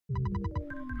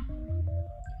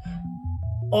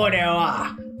俺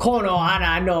はこの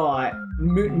穴の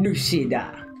主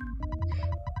だ。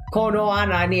この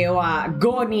穴には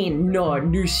5人の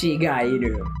主がい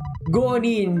る。5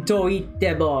人と言っ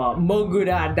てもモグ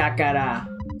ラだから、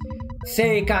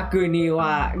正確に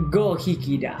は5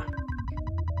匹だ。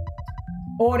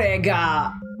俺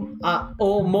が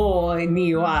思う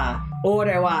には、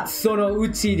俺はそのう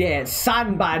ちで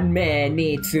3番目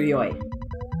に強い。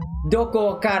ど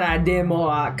こからでも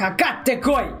かかって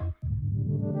こい。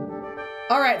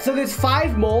Alright, so there's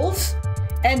 5 moles,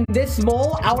 and this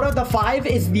mole out of the 5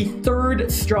 is the 3rd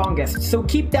strongest. So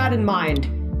keep that in mind.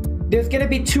 There's gonna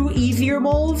be 2 easier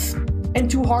moles and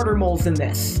 2 harder moles in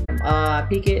this.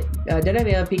 PK,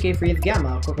 PK freeze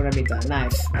gamma.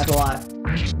 Nice. That's a lot.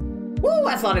 Woo,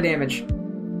 that's a lot of damage.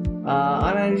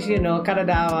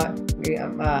 体は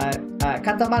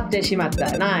固まってしまった。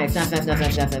Nice, nice, nice,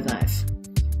 nice, nice, nice, nice.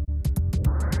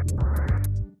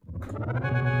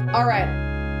 Alright.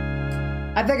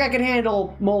 I think I can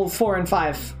handle moles 4 and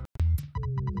 5.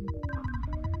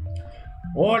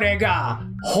 俺が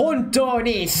本当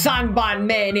に3番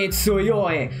目に強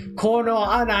いこ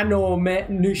の穴の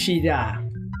主だ。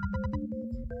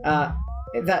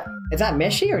Is that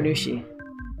Meshi or Nushi?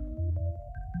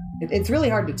 It's really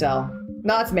hard to tell.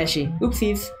 No, it's Meshi.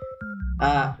 Oopsies.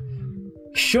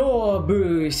 勝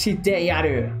負してや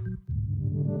る。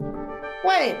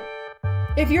Wait,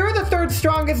 if you're the 3rd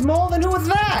strongest mole, then who was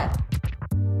that?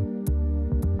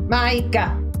 まあいい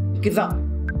か。行くぞ。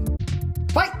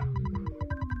Fight!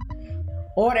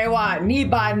 俺は2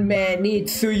番目に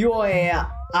強い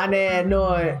姉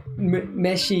の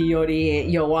飯よ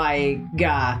り弱い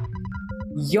が、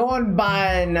4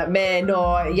番目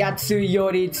のやつ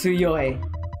より強い。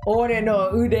俺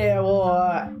の腕を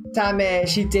試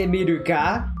してみる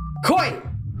か？来い！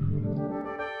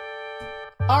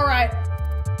 Alright.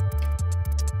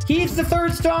 He's the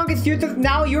 3rd strongest.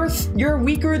 Now you're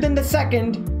weaker than the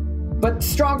 2nd, but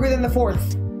stronger than the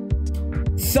 4th.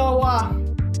 So,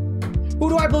 who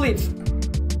do I believe?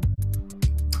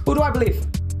 Who do I believe?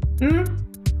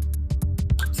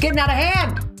 It's getting out of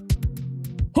hand.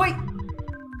 Hoi!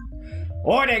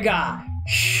 俺が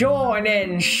少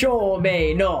年少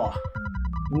名の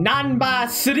ナンバー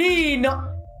3の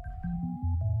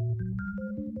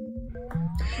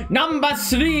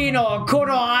こ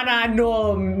の穴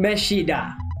の飯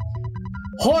だ。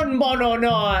本物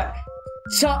の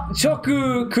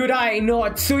直くらいの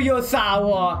強さ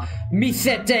を見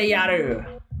せてやる。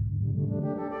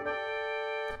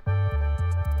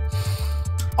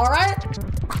Alright,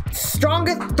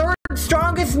 third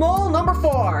strongest mole, number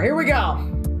 4. Here we go.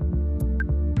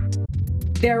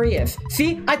 There he is.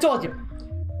 See, I told you.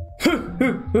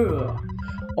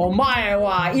 お前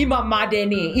は今まで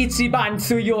に一番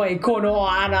強いこの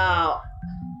穴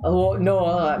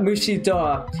の虫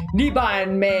と2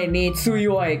番目に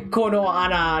強いこの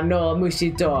穴の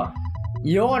虫と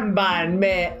4番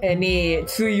目に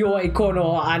強いこ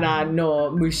の穴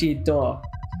の虫と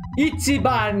一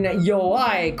番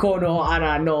弱いこの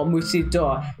穴の虫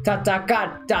と戦っ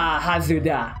たはず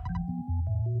だ。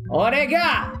俺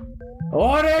が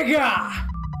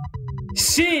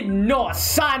真の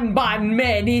3番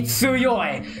目に強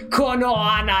いこの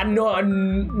穴の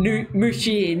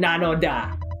虫なの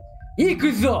だ。行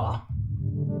くぞ。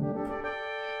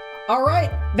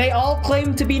Alright, they all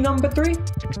claim to be number 3.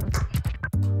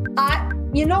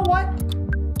 You know what?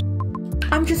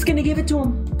 I'm just gonna give it to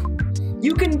them.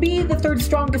 You can be the 3rd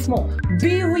strongest mole.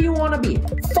 Be who you want to be.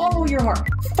 Follow your heart.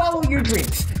 Follow your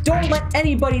dreams. Don't let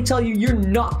anybody tell you you're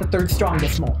not the 3rd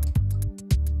strongest mole.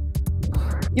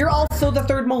 You're also the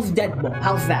 3rd most dead mole.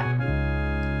 How's that?